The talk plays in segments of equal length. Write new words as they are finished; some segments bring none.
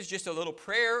is just a little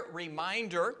prayer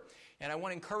reminder, and I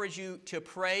want to encourage you to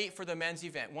pray for the men's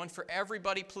event. One for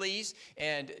everybody, please,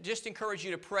 and just encourage you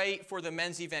to pray for the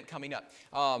men's event coming up.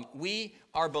 We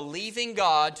are believing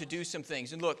God to do some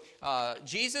things. And look,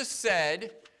 Jesus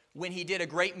said when he did a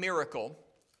great miracle,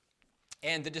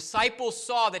 and the disciples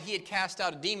saw that he had cast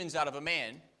out demons out of a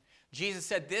man, Jesus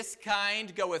said, "This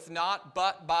kind goeth not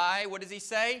but by," what does he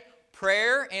say?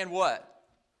 Prayer and what?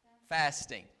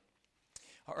 Fasting.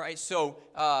 All right, so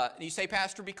you say,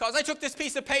 "Pastor, because I took this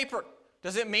piece of paper,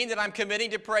 does it mean that I'm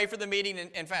committing to pray for the meeting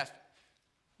and fast?"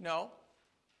 No,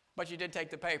 but you did take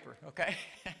the paper, okay?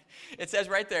 It says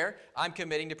right there, "I'm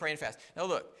committing to pray and fast." Now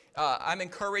look, I'm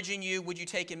encouraging you, would you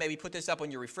take and maybe put this up on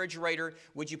your refrigerator?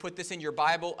 Would you put this in your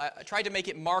Bible? I tried to make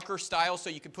it marker style so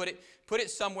you could put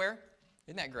it somewhere.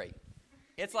 Isn't that great?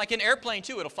 It's like an airplane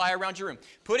too. It'll fly around your room.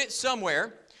 Put it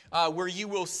somewhere where you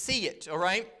will see it, all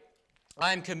right?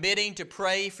 I'm committing to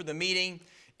pray for the meeting,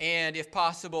 and if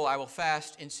possible, I will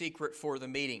fast in secret for the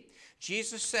meeting.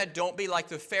 Jesus said, don't be like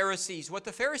the Pharisees. What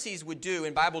the Pharisees would do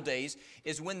in Bible days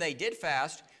is when they did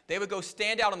fast, they would go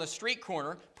stand out on the street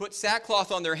corner, put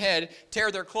sackcloth on their head,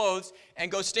 tear their clothes, and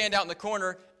go stand out in the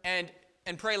corner and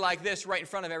pray like this right in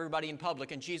front of everybody in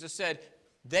public. And Jesus said,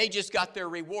 they just got their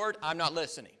reward. I'm not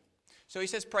listening. So he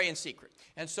says pray in secret.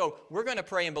 And so we're going to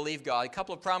pray and believe God. A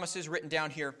couple of promises written down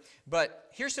here. But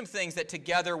here's some things that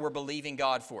together we're believing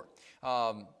God for.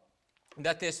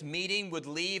 That this meeting would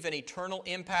leave an eternal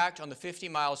impact on the 50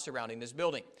 miles surrounding this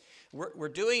building. We're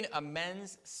doing a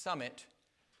men's summit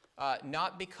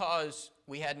not because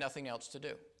we had nothing else to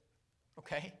do.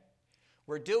 Okay?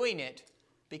 We're doing it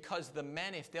because the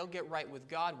men, if they'll get right with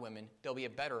God, women, they'll be a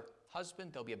better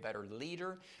husband, they'll be a better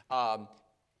leader.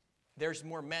 There's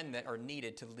more men that are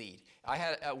needed to lead. I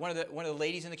had one of the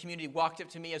ladies in the community walked up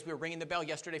to me as we were ringing the bell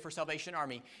yesterday for Salvation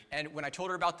Army, and when I told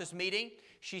her about this meeting,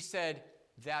 she said,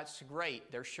 "That's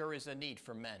great. There sure is a need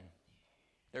for men.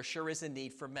 There sure is a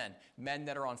need for men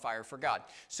that are on fire for God."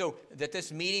 So that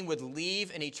this meeting would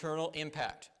leave an eternal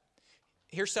impact.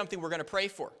 Here's something we're going to pray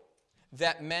for: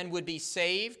 that men would be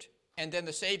saved, and then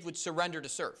the saved would surrender to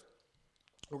serve.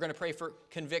 We're going to pray for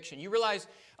conviction. You realize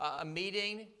a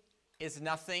meeting is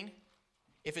nothing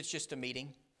if it's just a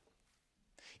meeting.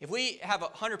 If we have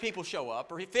 100 people show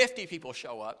up or 50 people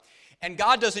show up and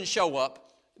God doesn't show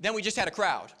up, then we just had a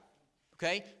crowd.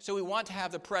 Okay? So we want to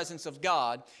have the presence of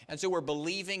God, and so we're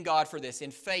believing God for this in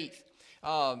faith.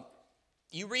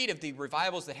 You read of the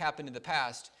revivals that happened in the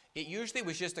past, it usually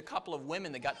was just a couple of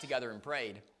women that got together and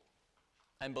prayed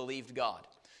and believed God.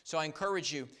 So I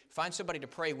encourage you, find somebody to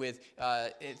pray with,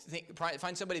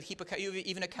 find somebody to keep you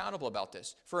even accountable about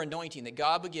this, for anointing, that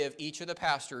God would give each of the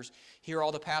pastors, here are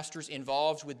all the pastors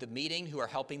involved with the meeting who are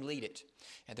helping lead it.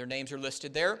 And their names are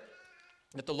listed there,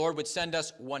 that the Lord would send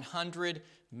us 100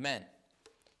 men.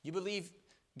 You believe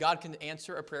God can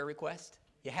answer a prayer request?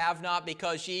 You have not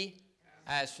because ye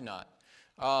ask not.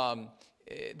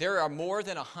 There are more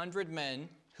than 100 men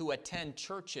who attend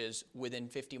churches within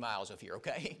 50 miles of here,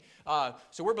 okay?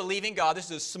 So we're believing God. This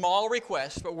is a small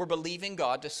request, but we're believing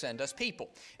God to send us people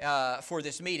for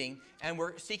this meeting, and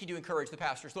we're seeking to encourage the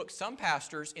pastors. Look, some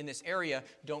pastors in this area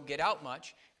don't get out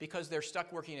much because they're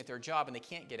stuck working at their job and they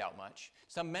can't get out much.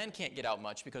 Some men can't get out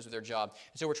much because of their job.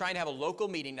 So we're trying to have a local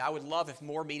meeting. I would love if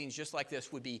more meetings just like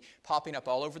this would be popping up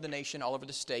all over the nation, all over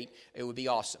the state. It would be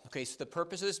awesome. Okay, so the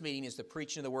purpose of this meeting is the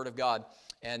preaching of the Word of God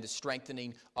and the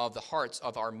strengthening of the hearts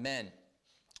of our men.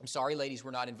 I'm sorry, ladies, we're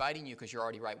not inviting you because you're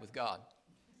already right with God.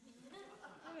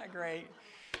 Isn't that great?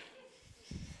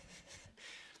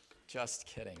 Just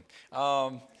kidding.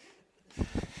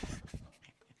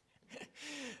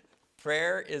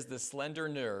 Prayer is the slender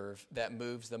nerve that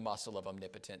moves the muscle of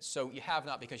omnipotence. So you have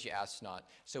not because you ask not.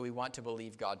 So we want to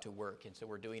believe God to work. And so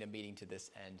we're doing a meeting to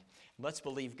this end. Let's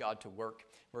believe God to work.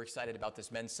 We're excited about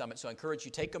this men's summit. So I encourage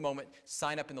you, take a moment,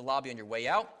 sign up in the lobby on your way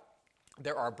out.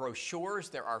 There are brochures,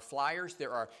 there are flyers,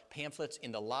 there are pamphlets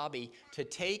in the lobby to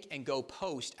take and go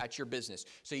post at your business.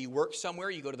 So you work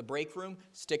somewhere, you go to the break room,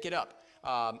 stick it up.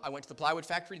 I went to the plywood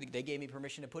factory. They gave me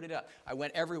permission to put it up. I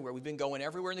went everywhere. We've been going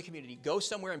everywhere in the community. Go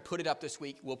somewhere and put it up this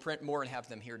week. We'll print more and have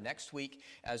them here next week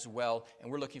as well.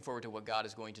 And we're looking forward to what God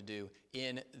is going to do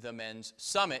in the Men's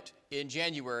Summit in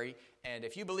January. And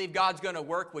if you believe God's going to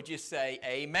work, would you say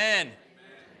amen? Amen.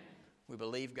 We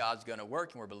believe God's going to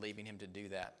work, and we're believing Him to do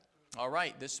that. All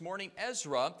right, this morning,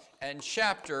 Ezra and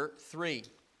chapter 3.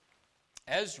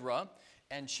 Ezra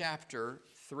and chapter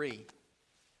 3.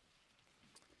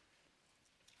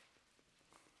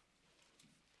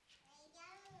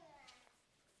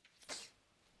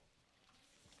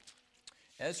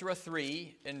 Ezra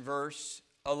 3 in verse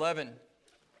 11.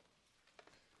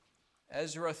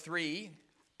 Ezra 3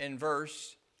 in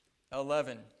verse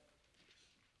 11.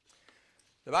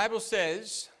 The Bible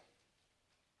says,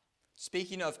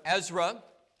 speaking of Ezra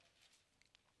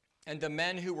and the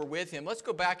men who were with him, let's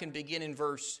go back and begin in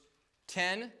verse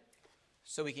 10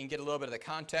 so we can get a little bit of the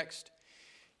context.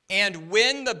 And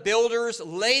when the builders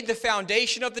laid the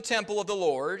foundation of the temple of the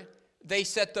Lord, they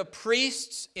set the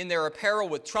priests in their apparel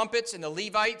with trumpets, and the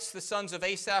Levites, the sons of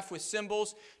Asaph, with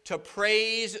cymbals, to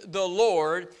praise the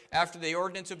Lord after the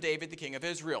ordinance of David, the king of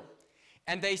Israel.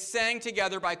 And they sang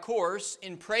together by course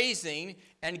in praising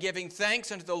and giving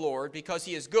thanks unto the Lord, because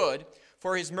he is good,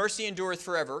 for his mercy endureth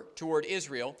forever toward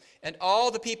Israel. And all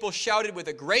the people shouted with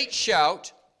a great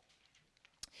shout,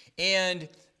 and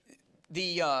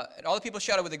all the people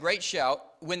shouted with a great shout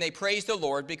when they praised the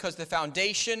Lord, because the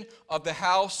foundation of the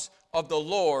house of the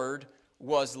Lord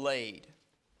was laid.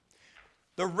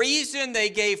 The reason they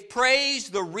gave praise,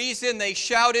 the reason they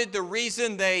shouted, the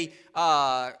reason they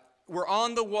were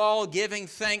on the wall giving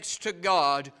thanks to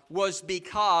God was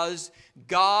because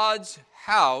God's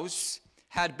house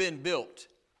had been built.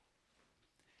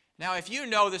 Now, if you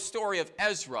know the story of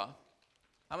Ezra,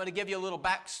 I'm going to give you a little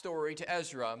backstory to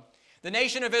Ezra. The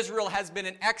nation of Israel has been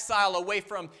in exile away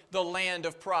from the land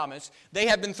of promise. They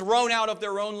have been thrown out of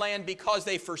their own land because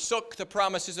they forsook the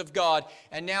promises of God,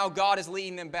 and now God is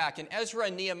leading them back. And Ezra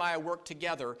and Nehemiah worked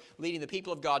together, leading the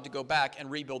people of God to go back and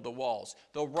rebuild the walls.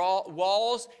 The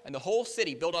walls and the whole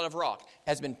city built out of rock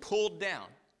has been pulled down,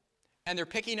 and they're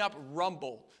picking up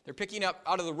rubble. They're picking up,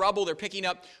 out of the rubble, they're picking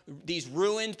up these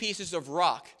ruined pieces of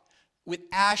rock with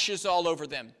ashes all over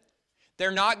them.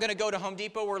 They're not going to go to Home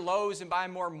Depot or Lowe's and buy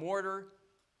more mortar.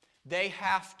 They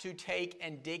have to take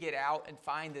and dig it out and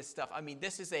find this stuff. I mean,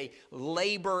 this is a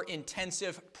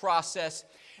labor-intensive process.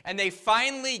 And they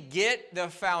finally get the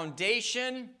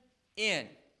foundation in.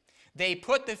 They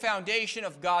put the foundation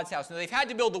of God's house. Now, they've had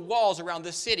to build the walls around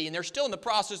this city, and they're still in the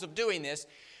process of doing this.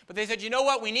 But they said, you know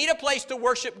what? We need a place to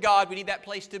worship God. We need that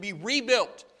place to be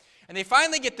rebuilt. And they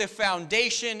finally get the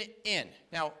foundation in.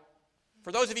 Now,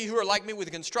 for those of you who are like me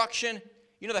with construction,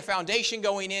 you know the foundation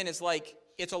going in is like,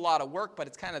 it's a lot of work, but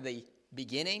it's kind of the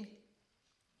beginning.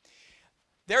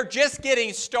 They're just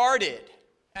getting started,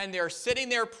 and they're sitting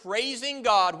there praising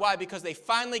God. Why? Because they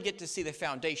finally get to see the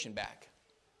foundation back.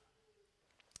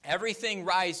 Everything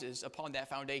rises upon that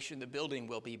foundation. The building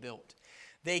will be built.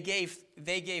 They gave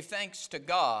thanks to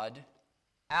God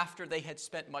after they had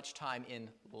spent much time in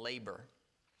labor.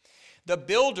 The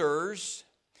builders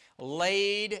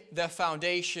laid the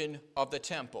foundation of the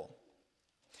temple.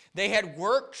 They had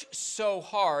worked so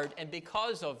hard, and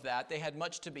because of that, they had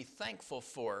much to be thankful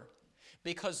for,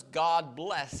 because God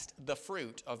blessed the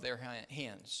fruit of their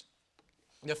hands.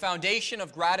 The foundation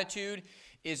of gratitude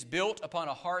is built upon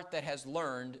a heart that has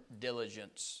learned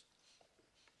diligence.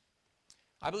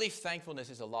 I believe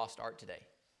thankfulness is a lost art today.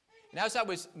 And as I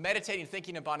was meditating,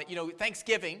 thinking about it, you know,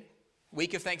 Thanksgiving,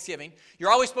 week of Thanksgiving,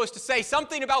 you're always supposed to say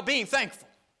something about being thankful.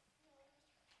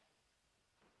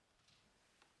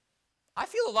 I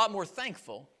feel a lot more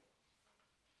thankful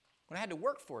when I had to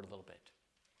work for it a little bit.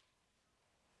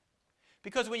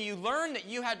 Because when you learn that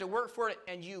you had to work for it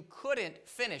and you couldn't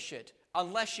finish it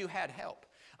unless you had help,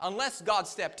 unless God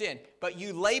stepped in, but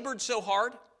you labored so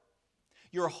hard,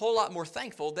 you're a whole lot more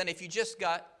thankful than if you just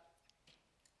got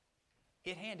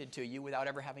it handed to you without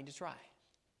ever having to try.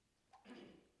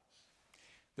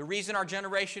 The reason our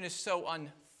generation is so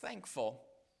unthankful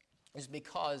is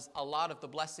because a lot of the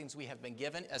blessings we have been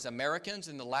given as Americans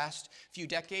in the last few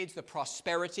decades, the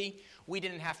prosperity, we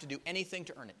didn't have to do anything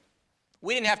to earn it.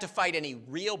 We didn't have to fight any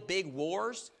real big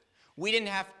wars. We didn't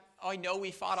have, I know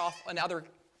we fought off another,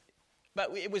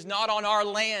 but it was not on our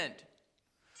land.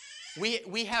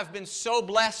 We have been so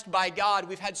blessed by God.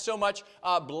 We've had so much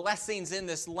blessings in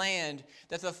this land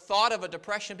that the thought of a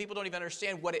depression, people don't even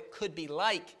understand what it could be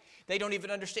like. They don't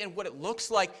even understand what it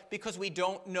looks like because we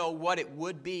don't know what it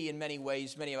would be in many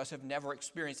ways. Many of us have never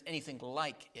experienced anything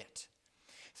like it.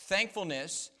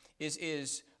 Thankfulness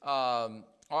is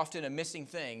often a missing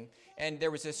thing. And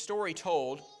there was a story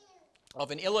told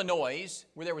of in Illinois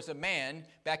where there was a man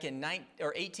back in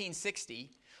 1860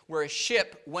 where a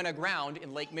ship went aground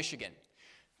in Lake Michigan.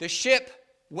 The ship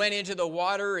went into the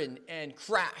water and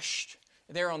crashed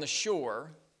there on the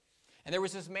shore. And there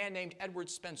was this man named Edward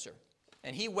Spencer.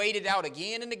 And he waded out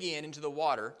again and again into the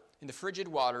water, in the frigid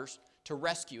waters, to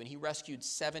rescue. And he rescued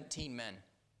 17 men.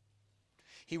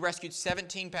 He rescued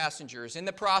 17 passengers. In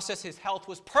the process, his health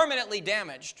was permanently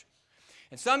damaged.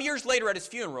 And some years later at his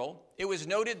funeral, it was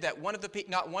noted that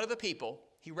not one of the people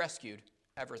he rescued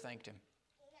ever thanked him.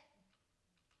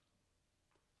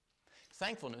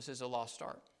 Thankfulness is a lost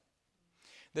art.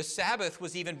 The Sabbath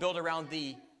was even built around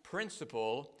the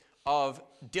principle of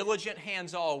diligent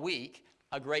hands all week,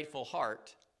 a grateful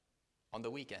heart on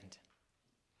the weekend.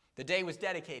 The day was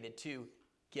dedicated to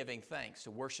giving thanks,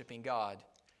 to worshiping God,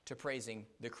 to praising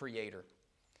the Creator.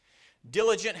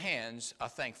 Diligent hands, a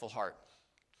thankful heart.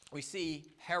 We see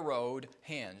harrowed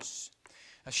hands.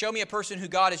 Now, show me a person who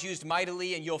God has used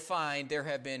mightily, and you'll find there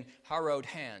have been harrowed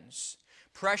hands.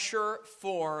 Pressure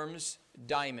forms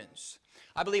diamonds.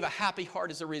 I believe a happy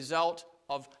heart is a result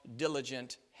of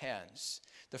diligent hands.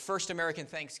 The first American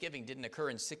Thanksgiving didn't occur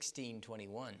in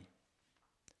 1621,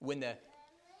 when the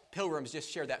Pilgrims just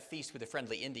shared that feast with the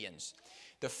friendly Indians.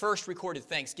 The first recorded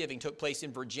Thanksgiving took place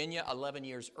in Virginia 11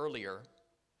 years earlier,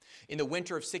 in the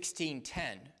winter of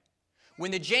 1610,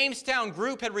 when the Jamestown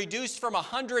group had reduced from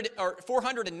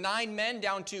 409 men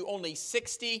down to only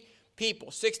 60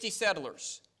 people, 60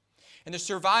 settlers. And the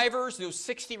survivors, those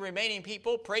 60 remaining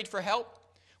people, prayed for help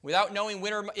without knowing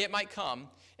when it might come.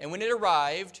 And when it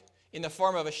arrived, in the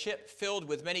form of a ship filled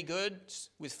with many goods,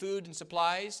 with food and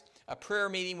supplies, a prayer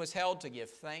meeting was held to give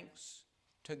thanks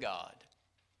to God.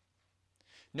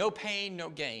 No pain, no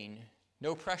gain.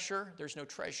 No pressure, there's no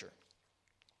treasure.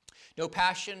 No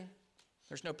passion,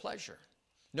 there's no pleasure.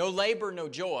 No labor, no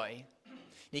joy.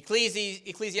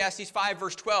 Ecclesiastes 5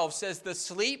 verse 12 says, the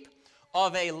sleep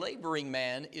of a laboring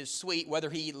man is sweet, whether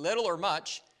he eat little or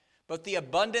much, but the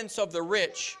abundance of the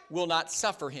rich will not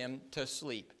suffer him to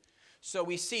sleep. So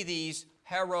we see these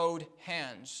harrowed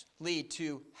hands lead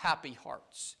to happy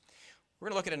hearts. We're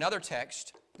going to look at another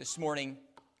text this morning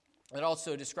that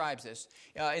also describes this.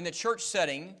 In the church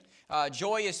setting,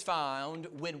 joy is found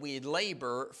when we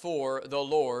labor for the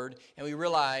Lord and we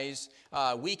realize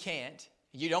we can't.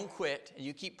 You don't quit, and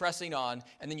you keep pressing on,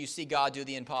 and then you see God do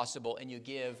the impossible, and you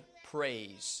give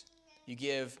praise. You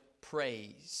give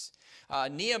praise.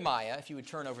 Nehemiah, if you would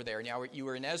turn over there. Now, you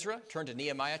were in Ezra. Turn to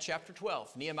Nehemiah chapter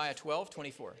 12. Nehemiah 12,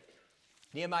 24.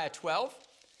 Nehemiah 12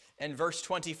 and verse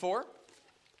 24.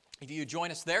 If you would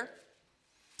join us there.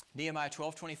 Nehemiah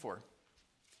 12, 24.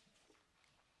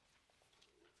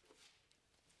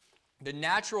 The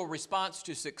natural response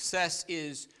to success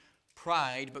is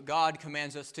pride, but God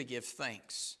commands us to give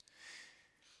thanks.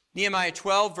 Nehemiah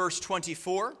 12, verse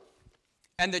 24.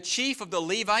 And the chief of the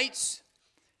Levites,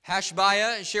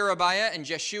 Hashabiah, Sherebiah, and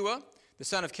Jeshua, the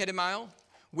son of Kedemiah,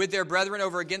 with their brethren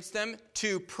over against them,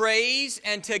 to praise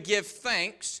and to give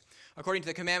thanks, according to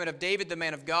the commandment of David, the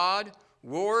man of God,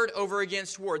 ward over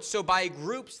against ward. So by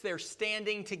groups, they're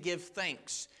standing to give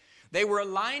thanks. They were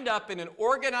lined up in an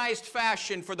organized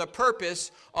fashion for the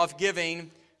purpose of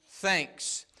giving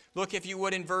thanks. Look, if you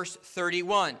would, in verse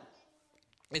 31.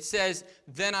 It says,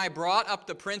 Then I brought up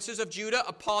the princes of Judah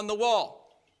upon the wall,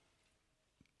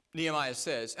 Nehemiah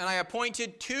says, and I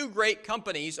appointed 2 great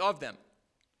companies of them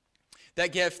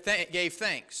that gave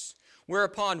thanks,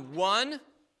 whereupon one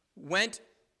went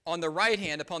on the right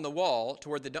hand upon the wall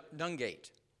toward the dung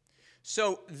gate.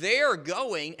 So they are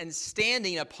going and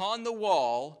standing upon the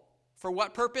wall for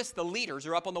what purpose? The leaders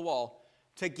are up on the wall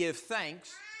to give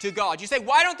thanks to God. You say,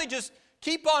 why don't they just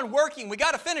keep on working? We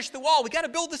got to finish the wall. We got to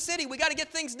build the city. We got to get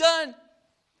things done.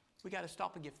 We got to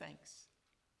stop and give thanks.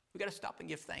 We got to stop and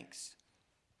give thanks.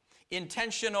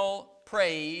 Intentional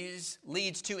praise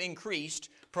leads to increased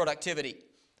productivity.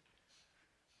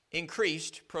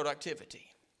 Increased productivity.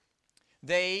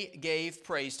 They gave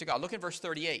praise to God. Look at verse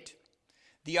 38.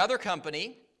 The other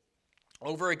company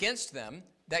over against them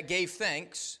that gave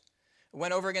thanks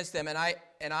went over against them, and I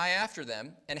after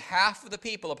them, and half of the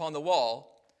people upon the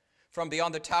wall, from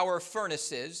beyond the tower of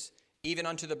furnaces, even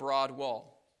unto the broad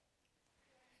wall.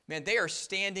 Man, they are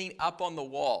standing up on the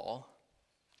wall.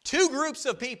 2 groups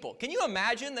of people. Can you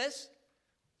imagine this?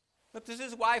 Look, this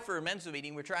is why for a men's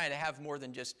meeting we're trying to have more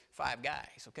than just 5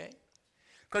 guys, okay?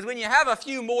 Because when you have a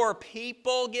few more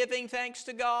people giving thanks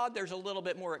to God, there's a little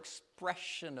bit more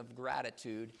expression of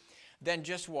gratitude than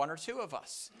just 1 or 2 of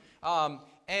us.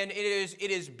 And it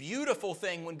is a beautiful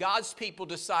thing when God's people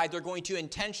decide they're going to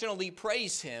intentionally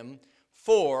praise Him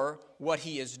for what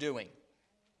He is doing.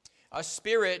 A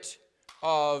spirit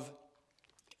of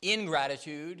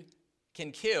ingratitude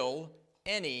can kill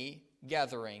any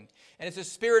gathering. And it's a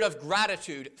spirit of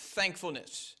gratitude,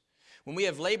 thankfulness. When we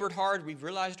have labored hard, we've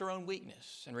realized our own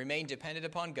weakness and remained dependent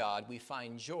upon God, we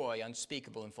find joy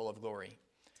unspeakable and full of glory.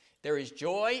 There is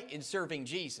joy in serving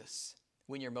Jesus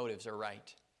when your motives are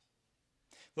right.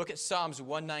 Look at Psalms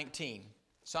 119.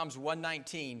 Psalms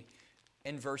 119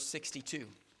 and verse 62.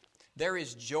 There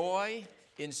is joy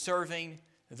in serving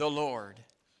the Lord.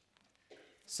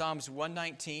 Psalms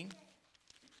 119,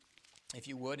 if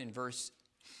you would, in verse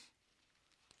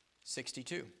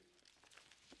 62.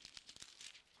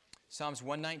 Psalms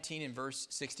 119 and verse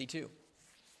 62.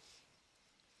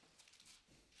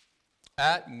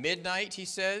 At midnight, he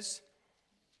says,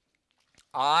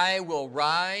 I will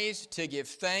rise to give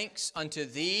thanks unto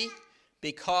thee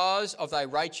because of thy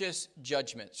righteous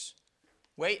judgments.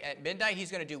 Wait, at midnight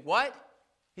he's going to do what?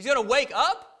 He's going to wake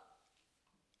up?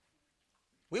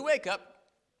 We wake up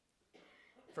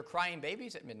for crying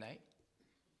babies at midnight,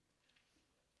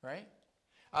 right?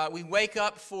 We wake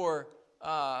up for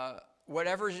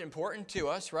whatever is important to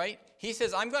us, right? He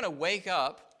says, I'm going to wake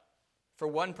up for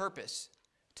one purpose,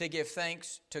 to give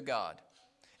thanks to God.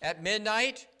 At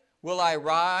midnight will I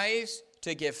rise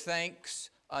to give thanks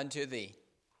unto thee.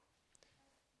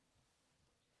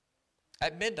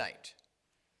 At midnight.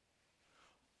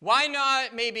 Why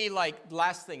not maybe like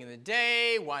last thing in the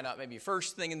day? Why not maybe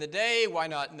first thing in the day? Why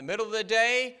not in the middle of the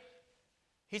day?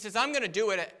 He says, I'm going to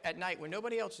do it at night when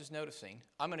nobody else is noticing.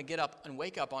 I'm going to get up and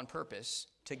wake up on purpose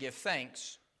to give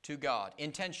thanks to God.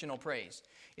 Intentional praise.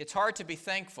 It's hard to be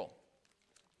thankful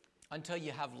until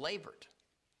you have labored.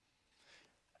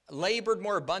 Labored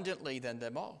more abundantly than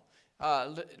them all.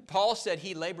 Paul said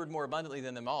he labored more abundantly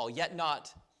than them all, yet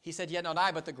not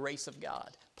I, but the grace of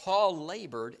God. Paul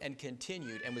labored and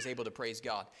continued and was able to praise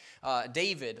God.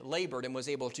 David labored and was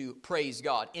able to praise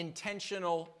God.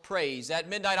 Intentional praise. At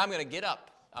midnight, I'm going to get up.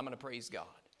 I'm going to praise God.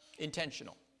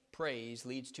 Intentional praise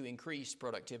leads to increased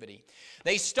productivity.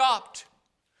 They stopped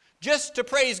just to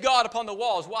praise God upon the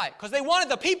walls. Why? Because they wanted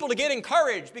the people to get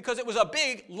encouraged, because it was a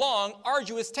big, long,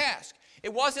 arduous task.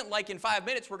 It wasn't like in 5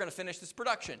 minutes we're going to finish this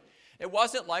production. It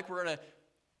wasn't like we're the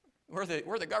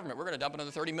government. We're going to dump another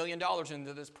 $30 million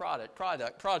into this project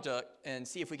and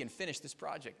see if we can finish this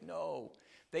project. No,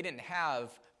 they didn't have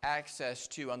access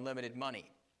to unlimited money.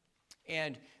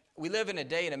 And we live in a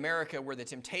day in America where the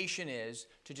temptation is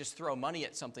to just throw money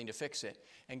at something to fix it.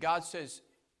 And God says,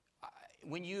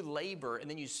 when you labor and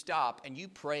then you stop and you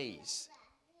praise,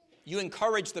 you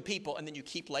encourage the people and then you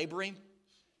keep laboring,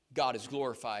 God is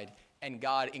glorified and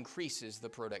God increases the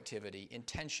productivity.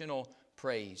 Intentional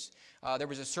praise. There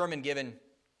was a sermon given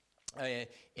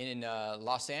in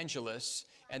Los Angeles,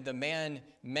 and the man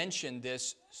mentioned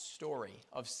this story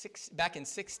of back in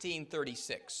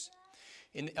 1636.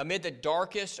 Amid the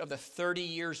darkest of the 30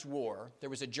 Years' War,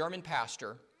 there was a German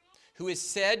pastor who is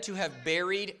said to have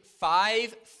buried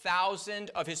 5,000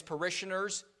 of his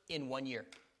parishioners in 1 year.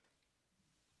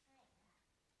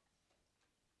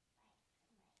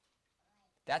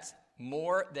 That's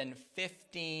more than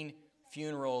 15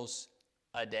 funerals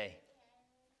a day.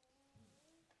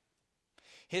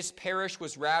 His parish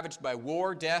was ravaged by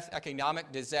war, death,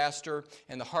 economic disaster,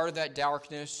 and in the heart of that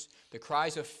darkness, the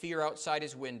cries of fear outside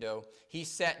his window. He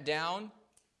sat down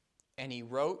and he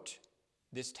wrote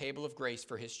this table of grace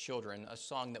for his children, a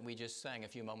song that we just sang a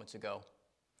few moments ago.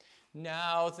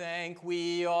 Now thank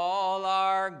we all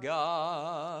our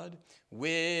God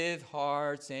with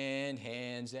hearts and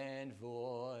hands and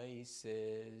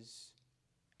voices,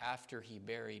 after he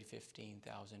buried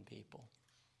 15,000 people.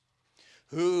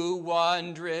 Who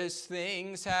wondrous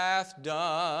things hath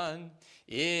done,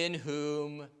 in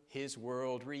whom his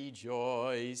world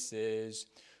rejoices,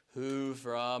 who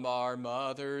from our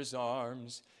mother's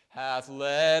arms hath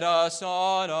led us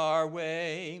on our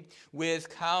way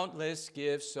with countless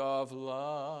gifts of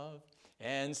love,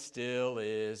 and still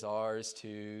is ours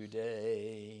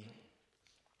today.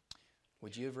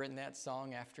 Would you have written that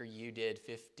song after you did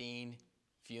 15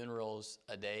 funerals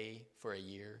a day for a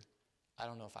year? I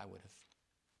don't know if I would have.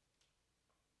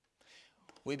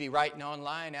 We'd be writing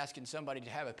online asking somebody to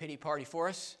have a pity party for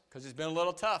us because it's been a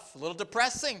little tough, a little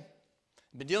depressing.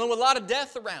 Been dealing with a lot of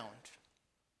death around.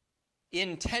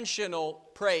 Intentional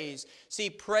praise. See,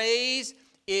 praise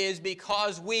is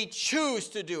because we choose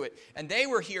to do it. And they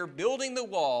were here building the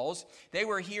walls. They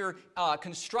were here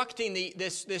constructing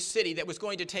this city that was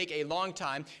going to take a long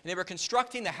time. And they were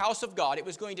constructing the house of God. It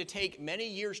was going to take many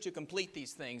years to complete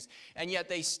these things. And yet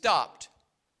they stopped.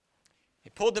 They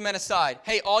pulled the men aside.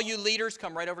 Hey, all you leaders,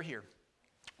 come right over here.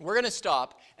 We're going to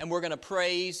stop and we're going to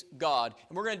praise God.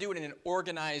 And we're going to do it in an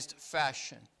organized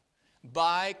fashion.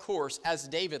 By course, as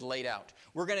David laid out.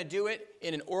 We're going to do it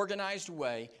in an organized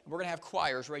way. We're going to have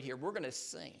choirs right here. We're going to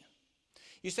sing.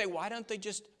 You say, why don't they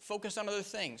just focus on other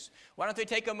things? Why don't they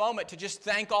take a moment to just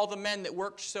thank all the men that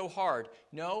worked so hard?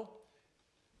 No,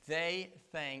 they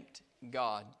thanked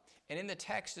God. And in the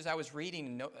text, as I was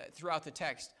reading throughout the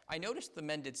text, I noticed the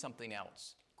men did something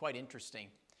else. Quite interesting.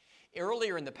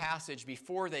 Earlier in the passage,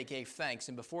 before they gave thanks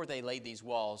and before they laid these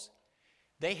walls,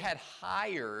 they had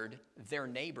hired their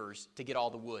neighbors to get all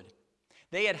the wood.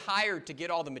 They had hired to get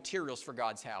all the materials for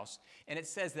God's house. And it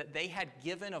says that they had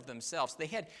given of themselves. They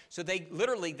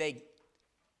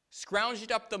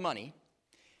scrounged up the money,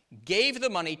 gave the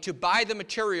money to buy the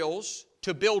materials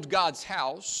to build God's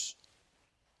house,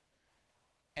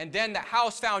 and then the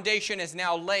house foundation is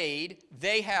now laid.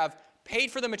 They have paid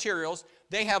for the materials.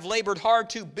 They have labored hard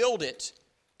to build it.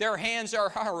 Their hands are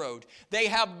harrowed. They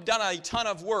have done a ton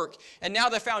of work. And now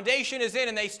the foundation is in,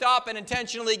 and they stop and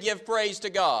intentionally give praise to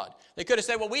God. They could have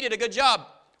said, well, we did a good job.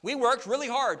 We worked really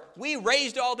hard. We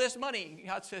raised all this money.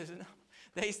 God says, no.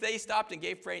 They stopped and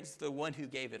gave praise to the one who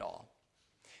gave it all.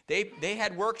 They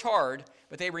had worked hard,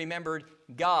 but they remembered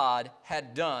God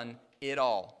had done it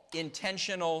all.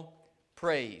 Intentional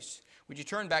praise. Would you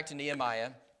turn back to Nehemiah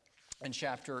in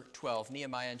chapter 12?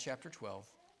 Nehemiah in chapter 12.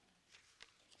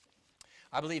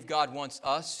 I believe God wants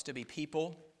us to be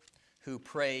people who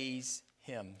praise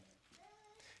Him.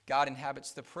 God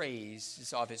inhabits the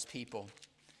praises of His people.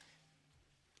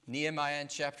 Nehemiah in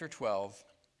chapter 12.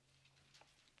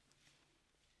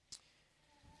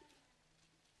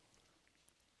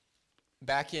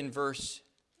 Back in verse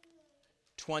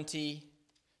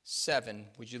 27,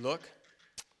 would you look?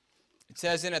 It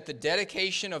says, and at the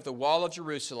dedication of the wall of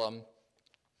Jerusalem,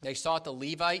 they sought the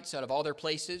Levites out of all their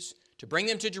places to bring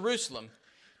them to Jerusalem,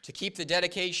 to keep the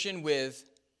dedication with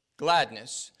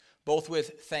gladness, both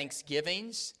with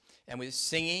thanksgivings and with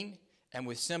singing and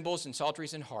with cymbals and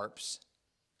psalteries and harps.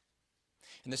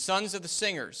 And the sons of the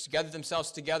singers gathered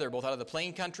themselves together, both out of the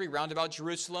plain country round about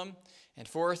Jerusalem and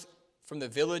forth from the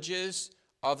villages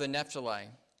of the Naphtali.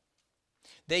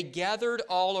 They gathered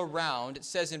all around, it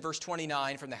says in verse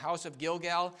 29, from the house of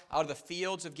Gilgal, out of the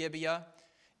fields of Gibeah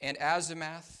and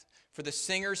Azimath, for the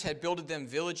singers had builded them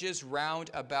villages round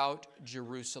about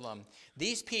Jerusalem.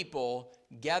 These people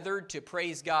gathered to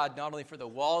praise God not only for the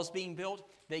walls being built,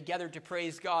 they gathered to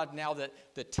praise God now that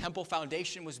the temple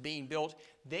foundation was being built.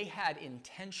 They had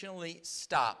intentionally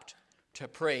stopped to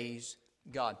praise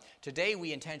God. Today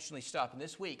we intentionally stop. And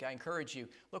this week I encourage you,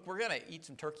 look, we're going to eat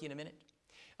some turkey in a minute.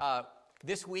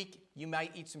 This week you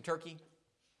might eat some turkey.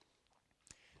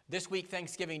 This week,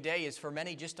 Thanksgiving Day, is for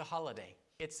many just a holiday.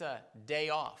 It's a day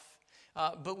off.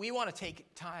 But we want to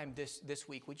take time this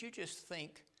week. Would you just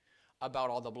think about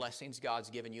all the blessings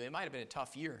God's given you? It might have been a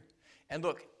tough year. And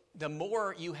look, the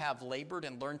more you have labored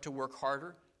and learned to work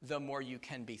harder, the more you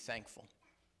can be thankful.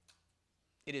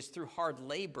 It is through hard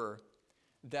labor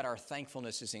that our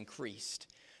thankfulness is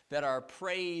increased, that our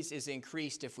praise is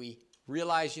increased if we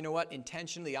realize, you know what,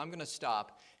 intentionally I'm going to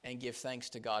stop and give thanks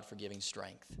to God for giving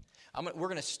strength. We're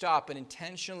going to stop and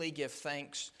intentionally give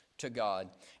thanks to God.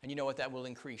 And you know what? That will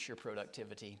increase your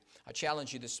productivity. I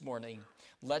challenge you this morning.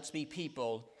 Let's be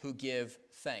people who give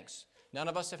thanks. None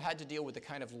of us have had to deal with the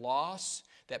kind of loss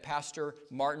that Pastor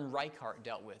Martin Reichart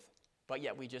dealt with, but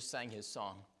yet we just sang his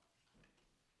song.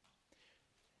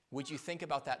 Would you think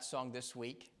about that song this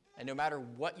week? And no matter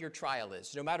what your trial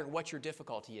is, no matter what your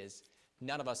difficulty is,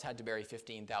 none of us had to bury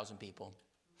 15,000 people.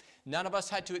 None of us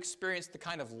had to experience the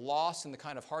kind of loss and the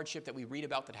kind of hardship that we read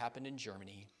about that happened in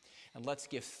Germany. And let's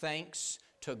give thanks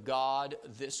to God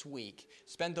this week.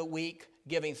 Spend the week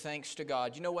giving thanks to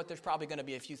God. You know what? There's probably going to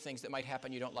be a few things that miit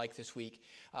happen you don't like this week.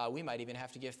 We might even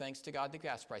have to give thanks to God the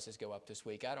gas prices go up this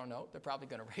week. I don't know. They're probably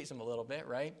going to raise them a little bit,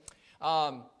 right?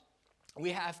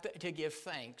 We have to give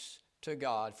thanks to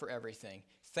God for everything.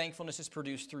 Thankfulness is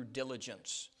produced through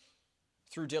diligence.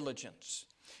 Through diligence.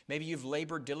 Maybe you've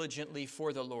labored diligently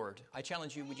for the Lord. I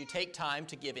challenge you, would you take time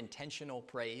to give intentional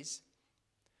praise?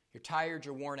 You're tired,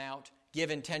 you're worn out.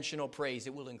 Give intentional praise.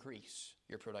 It will increase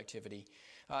your productivity.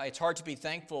 It's hard to be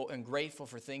thankful and grateful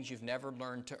for things you've never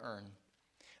learned to earn.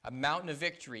 A mountain of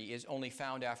victory is only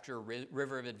found after a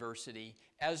river of adversity.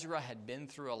 Ezra had been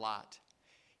through a lot.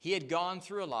 He had gone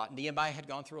through a lot. Nehemiah had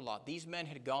gone through a lot. These men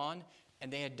had gone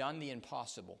and they had done the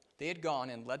impossible. They had gone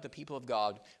and led the people of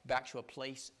God back to a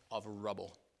place of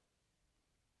rubble.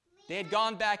 They had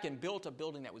gone back and built a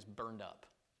building that was burned up.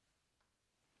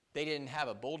 They didn't have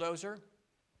a bulldozer.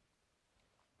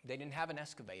 They didn't have an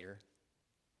excavator.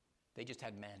 They just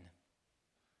had men.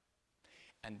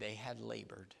 And they had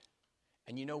labored.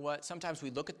 And you know what? Sometimes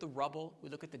we look at the rubble, we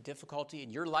look at the difficulty.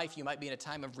 In your life, you might be in a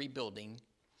time of rebuilding.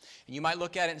 And you might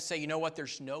look at it and say, you know what?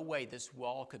 There's no way this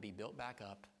wall could be built back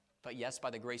up. But yes, by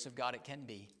the grace of God, it can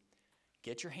be.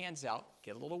 Get your hands out.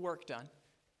 Get a little work done.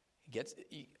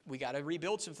 We got to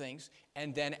rebuild some things.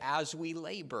 And then as we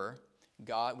labor,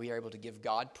 we are able to give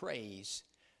God praise.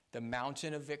 The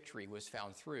mountain of victory was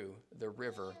found through the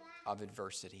river of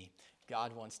adversity.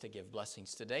 God wants to give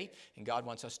blessings today, and God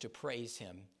wants us to praise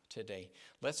Him today.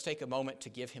 Let's take a moment to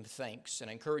give Him thanks. And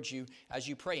I encourage you, as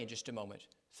you pray in just a moment,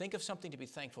 think of something to be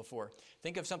thankful for.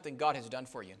 Think of something God has done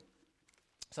for you,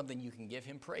 something you can give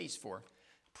Him praise for.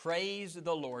 Praise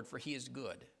the Lord, for He is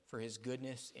good, for His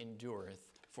goodness endureth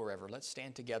forever. Let's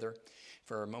stand together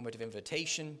for a moment of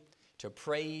invitation to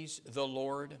praise the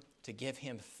Lord, to give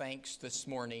Him thanks this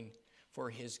morning for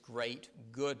his great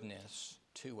goodness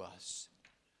to us.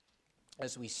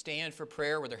 As we stand for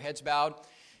prayer with our heads bowed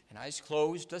and eyes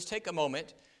closed, let's take a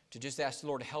moment to just ask the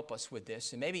Lord to help us with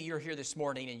this. And maybe you're here this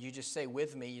morning and you just say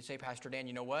with me, you say, Pastor Dan,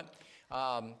 you know what?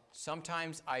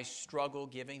 Sometimes I struggle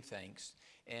giving thanks,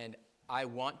 and I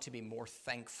want to be more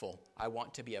thankful. I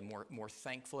want to be more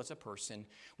thankful as a person.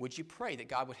 Would you pray that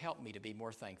God would help me to be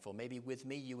more thankful? Maybe with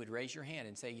me you would raise your hand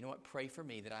and say, you know what, pray for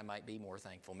me that I might be more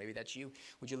thankful. Maybe that's you.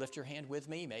 Would you lift your hand with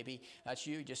me? Maybe that's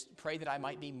you. Just pray that I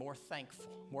might be more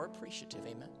thankful, more appreciative.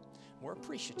 Amen. More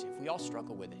appreciative. We all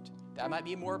struggle with it. That I might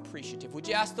be more appreciative. Would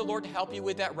you ask the Lord to help you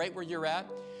with that right where you're at?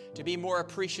 To be more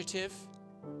appreciative?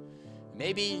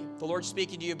 Maybe the Lord's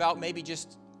speaking to you about maybe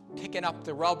just picking up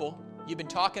the rubble. You've been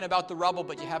talking about the rubble,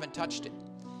 but you haven't touched it.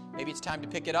 Maybe it's time to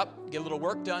pick it up, get a little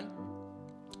work done,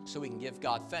 so we can give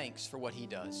God thanks for what he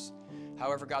does.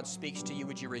 However God speaks to you,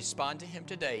 would you respond to him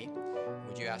today?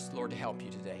 Would you ask the Lord to help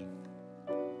you today?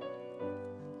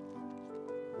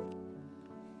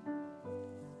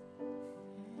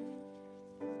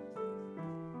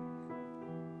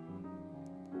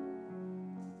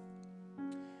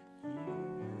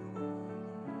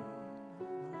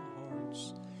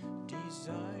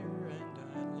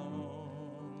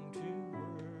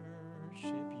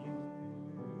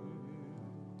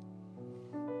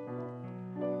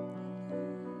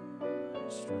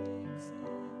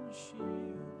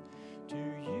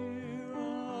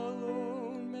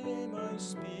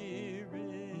 Speak.